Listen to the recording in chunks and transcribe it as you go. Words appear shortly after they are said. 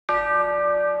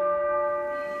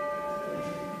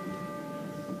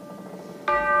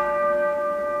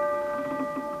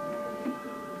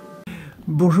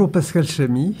Bonjour Pascale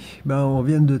Chami, on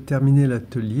vient de terminer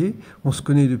l'atelier, on se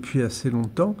connaît depuis assez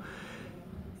longtemps.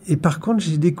 Et par contre,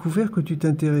 j'ai découvert que tu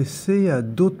t'intéressais à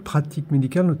d'autres pratiques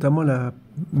médicales, notamment la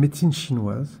médecine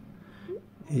chinoise.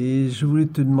 Et je voulais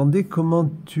te demander comment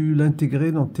tu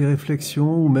l'intégrais dans tes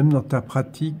réflexions ou même dans ta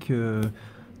pratique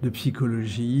de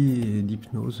psychologie et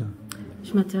d'hypnose.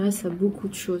 Je m'intéresse à beaucoup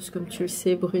de choses, comme tu le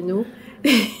sais, Bruno.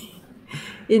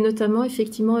 Et notamment,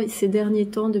 effectivement, ces derniers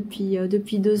temps,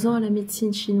 depuis 2 ans à la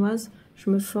médecine chinoise, je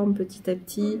me forme petit à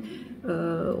petit.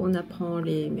 On apprend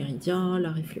les méridiens,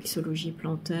 la réflexologie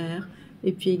plantaire,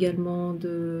 et puis également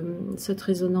de cette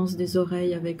résonance des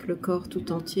oreilles avec le corps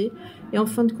tout entier. Et en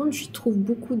fin de compte, j'y trouve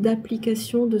beaucoup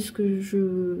d'applications de ce que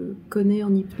je connais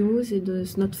en hypnose et de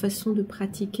notre façon de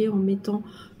pratiquer en mettant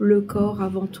le corps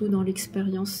avant tout dans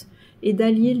l'expérience. Et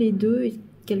d'allier les deux est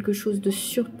quelque chose de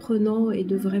surprenant et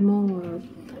de vraiment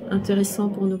intéressant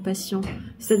pour nos patients.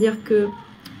 C'est-à-dire que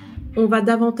on va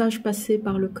davantage passer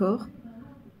par le corps.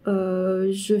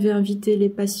 Je vais inviter les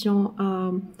patients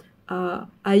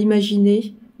à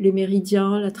imaginer les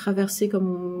méridiens, la traversée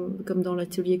comme dans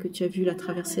l'atelier que tu as vu, la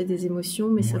traversée des émotions,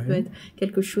 mais ça peut être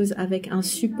quelque chose avec un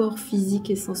support physique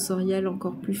et sensoriel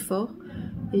encore plus fort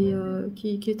et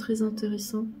qui est très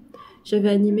intéressant. J'avais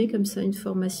animé comme ça une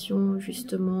formation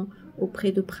justement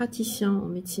auprès de praticiens en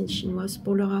médecine chinoise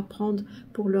pour leur apprendre,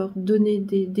 pour leur donner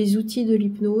des outils de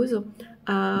l'hypnose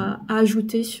à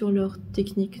ajouter sur leur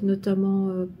technique, notamment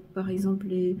par exemple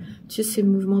ces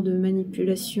mouvements de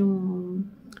manipulation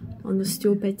en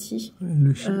ostéopathie.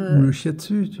 Le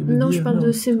shiatsu, tu veux dire? Non, je parle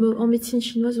en médecine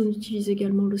chinoise, on utilise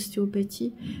également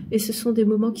l'ostéopathie. Et ce sont des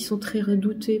moments qui sont très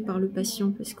redoutés par le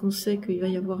patient, parce qu'on sait qu'il va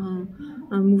y avoir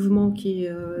un mouvement qui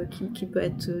peut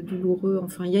être douloureux.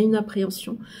 Enfin, il y a une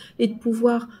appréhension. Et de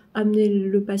pouvoir amener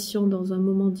le patient dans un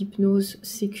moment d'hypnose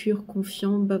sécure,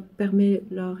 confiant, permet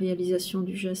la réalisation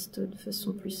du geste de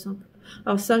façon plus simple.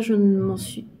 Alors ça,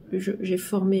 j'ai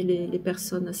formé les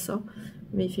personnes à ça.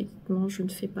 Mais effectivement, je ne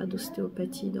fais pas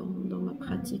d'ostéopathie dans ma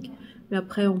pratique. Mais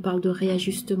après, on parle de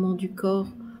réajustement du corps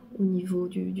au niveau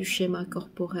du schéma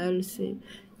corporel.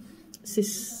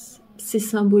 C'est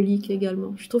symbolique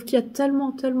également. Je trouve qu'il y a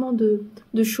tellement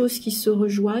de choses qui se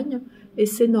rejoignent et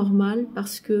c'est normal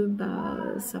parce que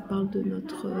ça parle de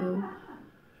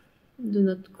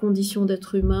notre condition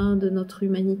d'être humain, de notre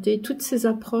humanité. Toutes ces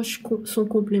approches sont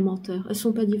complémentaires. Elles ne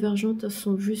sont pas divergentes, elles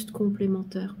sont juste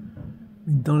complémentaires.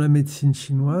 Dans la médecine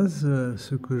chinoise,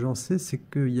 ce que j'en sais, c'est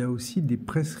qu'il y a aussi des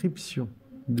prescriptions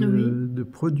de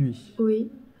produits. Oui.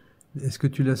 Est-ce que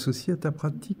tu l'associes à ta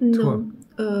pratique, toi?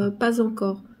 Non, pas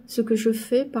encore. Ce que je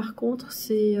fais, par contre,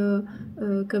 c'est,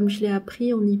 comme je l'ai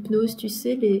appris en hypnose, tu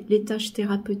sais, les tâches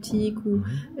thérapeutiques ou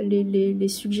les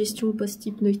suggestions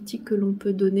post-hypnotiques que l'on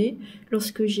peut donner.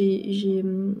 Lorsque j'ai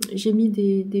mis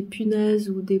des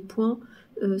punaises ou des points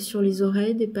sur les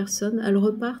oreilles des personnes, elles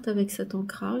repartent avec cet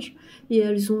ancrage et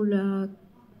elles ont la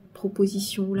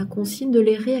proposition ou la consigne de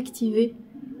les réactiver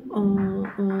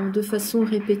de façon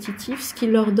répétitive, ce qui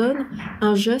leur donne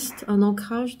un geste, un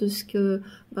ancrage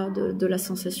de la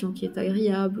sensation qui est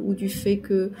agréable ou du fait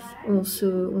que on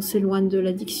s'éloigne de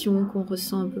l'addiction, qu'on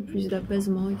ressent un peu plus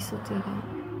d'apaisement, etc.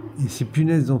 Et ces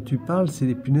punaises dont tu parles, c'est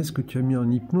les punaises que tu as mis en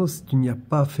hypnose. Tu n'y as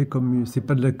pas fait c'est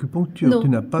pas de l'acupuncture, non, tu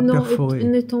n'as pas perforé.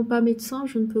 Non, n'étant pas médecin,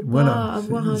 je ne peux pas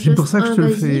avoir un geste c'est pour ça que je te le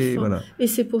invasif. fais, voilà. Et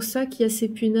c'est pour ça qu'il y a ces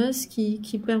punaises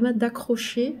qui permettent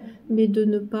d'accrocher, mais de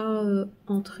ne pas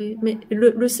entrer. Mais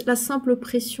la simple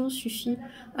pression suffit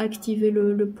à activer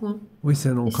le point. Oui, c'est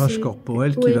un ancrage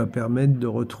corporel qui va permettre de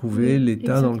retrouver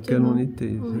l'état dans lequel on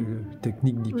était. C'est une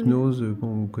technique d'hypnose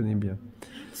qu'on connaît bien.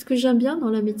 Ce que j'aime bien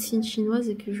dans la médecine chinoise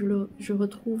et que je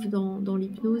retrouve dans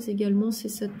l'hypnose également, c'est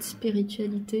cette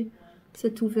spiritualité,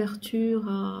 cette ouverture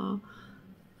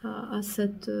à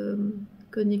cette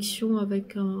connexion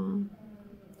avec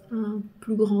un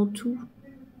plus grand tout.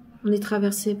 On est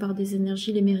traversé par des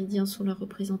énergies, les méridiens sont la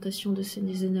représentation de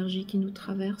ces énergies qui nous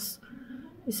traversent,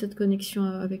 et cette connexion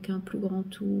avec un plus grand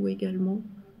tout également.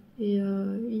 Et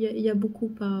il y a beaucoup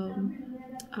à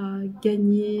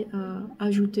gagner, à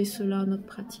ajouter cela à notre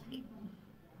pratique.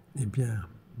 Eh bien,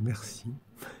 merci.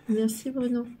 Merci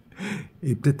Bruno.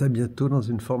 Et peut-être à bientôt dans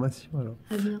une formation alors.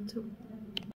 À bientôt.